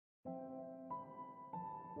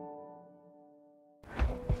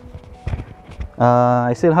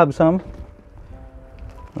I still have some.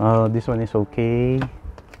 This one is okay.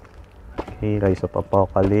 Okay, Rise of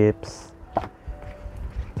Apocalypse.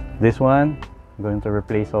 This one, I'm going to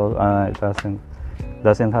replace all. It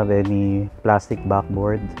doesn't have any plastic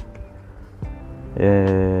backboard.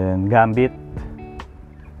 And Gambit.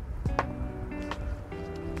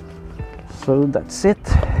 So that's it.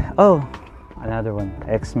 Oh, another one,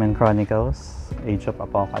 X-Men Chronicles, Age of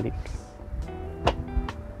Apocalypse.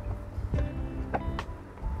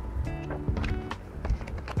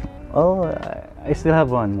 Oh, I still have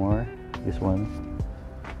one more. This one,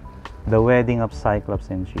 The Wedding of Cyclops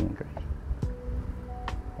and Jean Grey.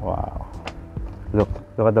 Wow, look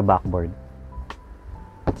at the backboard,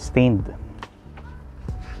 stained.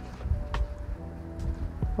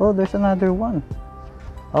 Oh, there's another one.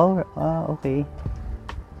 Oh, okay.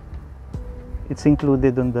 It's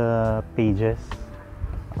included on the pages.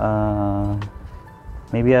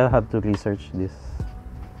 Maybe I'll have to research this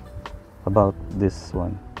about this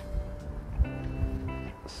one.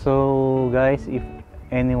 So guys, if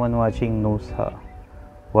anyone watching knows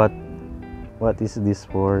what is this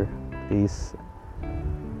for, please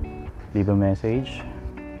leave a message.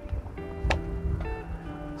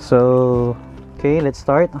 So okay, let's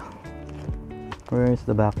start. Where is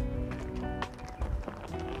the back?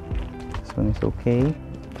 This one is okay.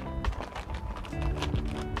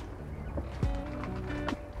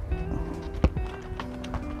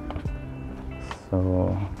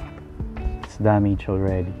 So it's damaged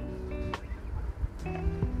already.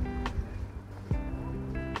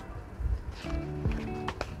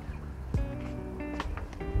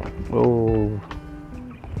 Oh,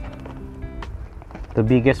 the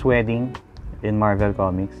biggest wedding in Marvel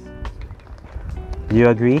Comics. Do you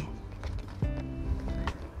agree?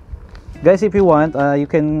 Guys, if you want, you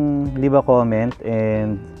can leave a comment,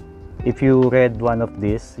 and if you read one of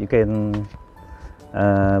these, you can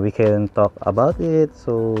we can talk about it.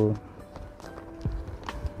 So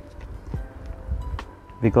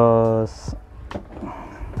because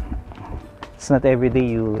it's not every day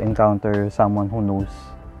you encounter someone who knows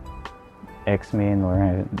X-Men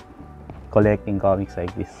or collecting comics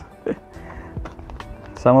like this.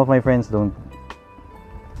 Some of my friends don't.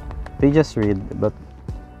 They just read, but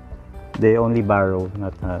they only borrow,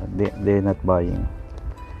 not they're not buying.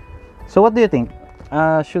 So what do you think?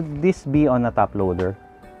 Should this be on a top loader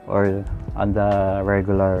or on the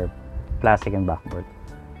regular plastic and backboard?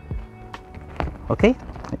 Okay,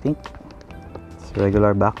 I think it's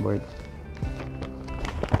regular backboard.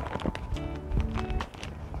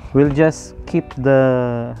 We'll just keep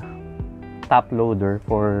the top loader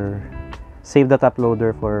save the top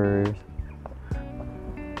loader for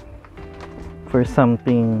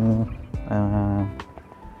something,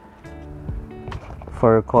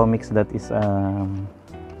 for comics that is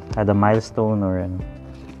had a milestone, or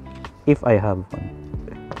if I have one.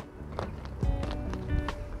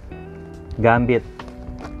 Gambit.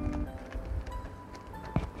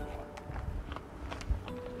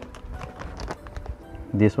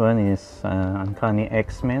 This one is Uncanny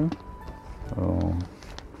X-Men. So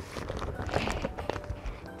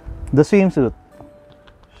the swimsuit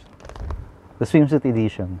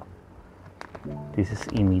edition. This is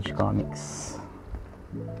Image Comics.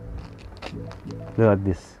 Look at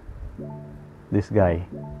this guy.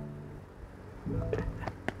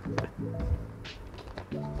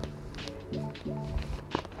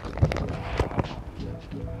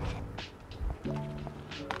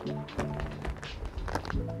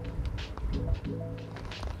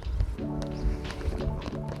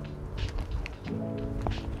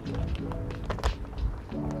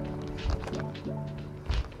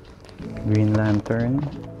 Green Lantern.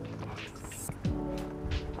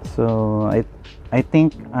 So I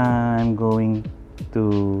think I'm going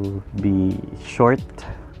to be short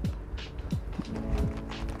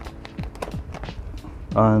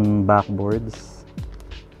on backboards.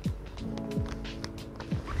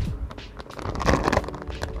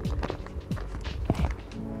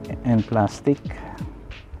 And plastic.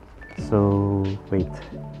 So wait,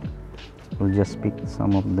 we'll just pick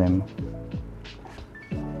some of them.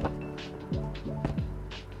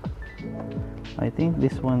 I think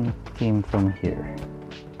this one came from here.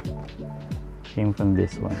 Came from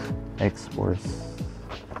this one, X-Force.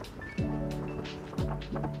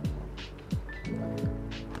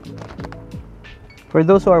 For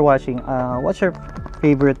those who are watching, what's your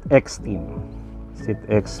favorite X team? Is it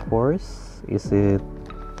X-Force? Is it...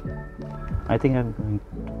 I think I'm going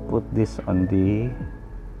to put this on the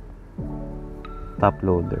top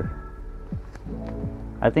loader.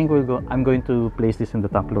 I think I'm going to place this in the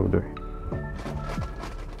top loader.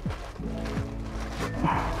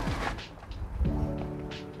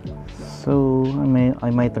 So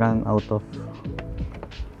I might run out of.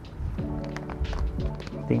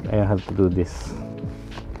 I think I have to do this.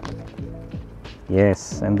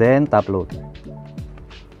 Yes, and then top load.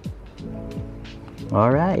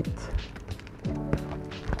 All right.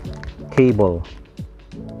 Cable.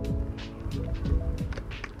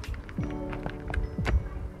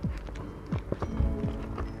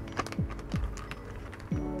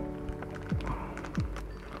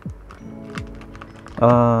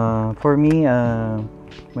 For me,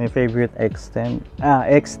 my favorite X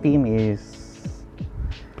team is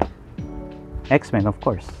X-Men, of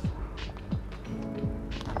course.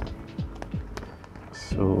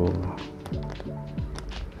 So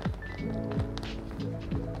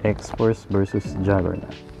X-Force versus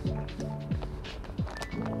Juggernaut.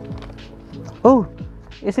 Oh,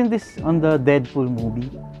 isn't this on the Deadpool movie?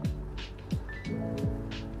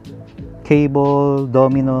 Cable,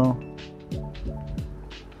 Domino,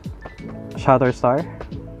 Shatterstar.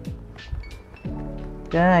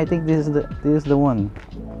 Yeah, I think this is the one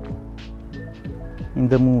in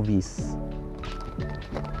the movies.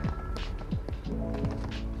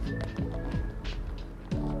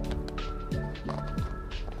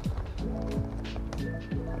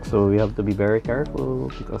 So we have to be very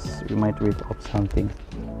careful because we might rip off something.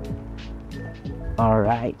 All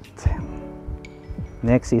right.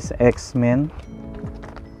 Next is X-Men.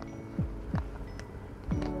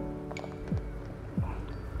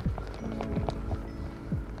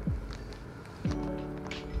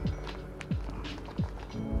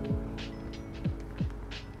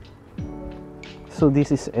 So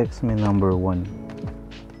this is X-Men number 1.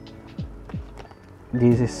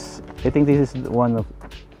 I think this is one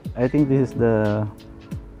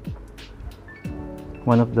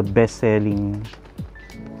of the best-selling.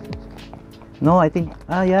 No, I think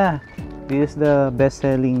yeah, this is the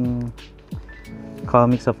best-selling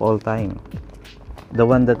comics of all time. The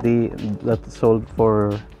one that sold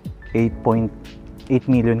for 8.8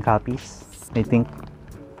 million copies, I think.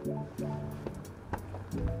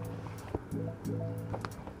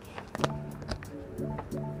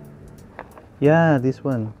 Yeah, this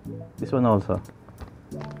one also.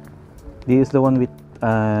 This is the one with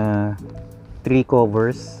 3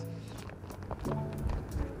 covers.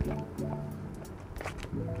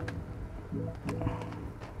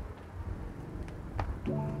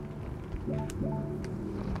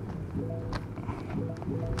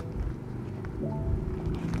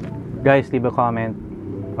 Guys, leave a comment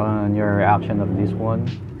on your reaction of this one.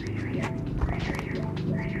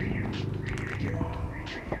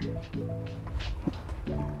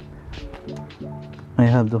 I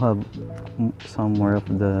have to have some more of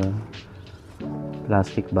the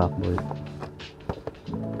plastic backboard.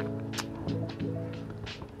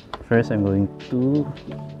 First, I'm going to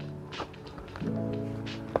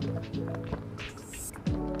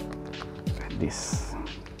this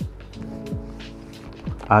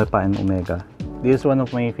Alpha and Omega. This is one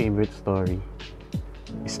of my favorite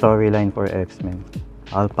storyline for X-Men.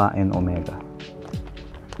 Alpha and Omega.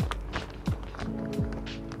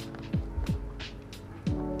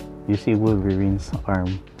 You see Wolverine's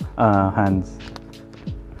hands.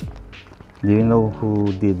 Do you know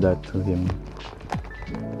who did that to him?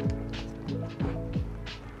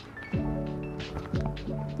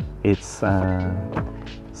 It's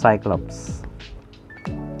Cyclops.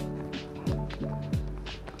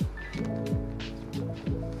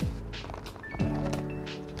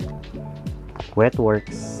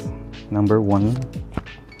 Wetworks number 1.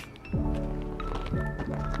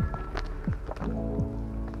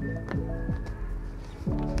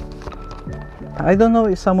 I don't know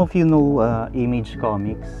if some of you know Image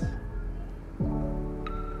Comics,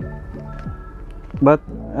 but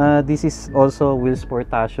this is also Will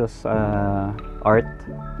Sportacio's art.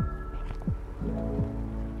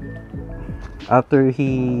 After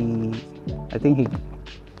I think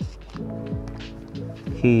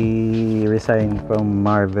he resigned from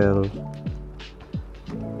Marvel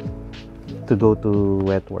to go to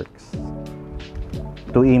Wetworks,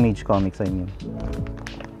 to Image Comics, I mean.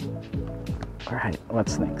 Alright,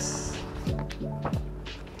 what's next?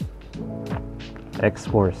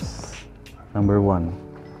 X-Force number 1.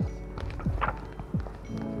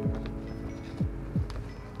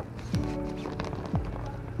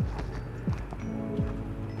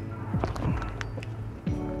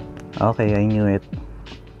 Okay, I knew it.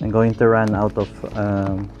 I'm going to run out of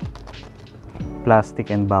plastic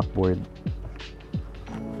and backboard.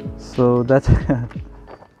 So that's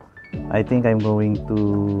I think I'm going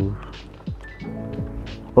to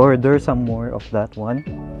order some more of that one.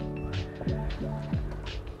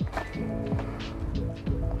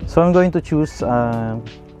 So I'm going to choose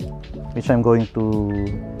which I'm going to.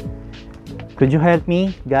 Could you help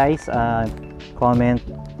me, guys? Comment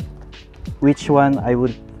which one I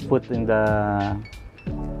would put in the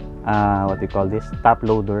what do you call this, top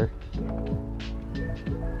loader.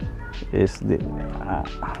 Is the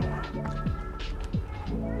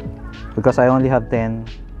because I only have 10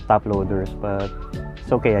 top loaders, but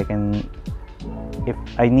it's okay. I can, if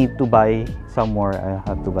I need to buy some more, I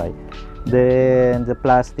have to buy. Then the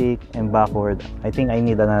plastic and backboard, I think I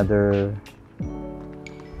need another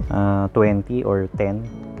 20 or 10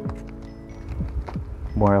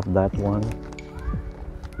 more of that one.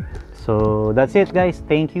 So that's it, guys.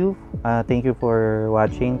 Thank you for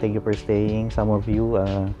watching. Thank you for staying. Some of you,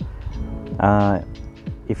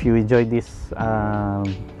 if you enjoyed this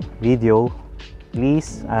video,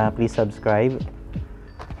 please subscribe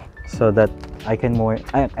so that I can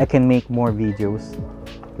make more videos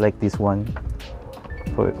like this one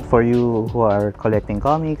for you who are collecting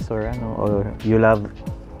comics, or you love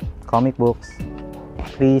comic books.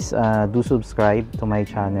 Please do subscribe to my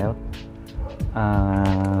channel.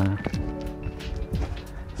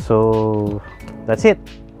 So that's it.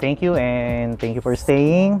 Thank you, and thank you for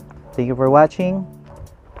staying. Thank you for watching.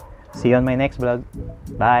 See you on my next vlog.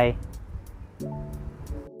 Bye.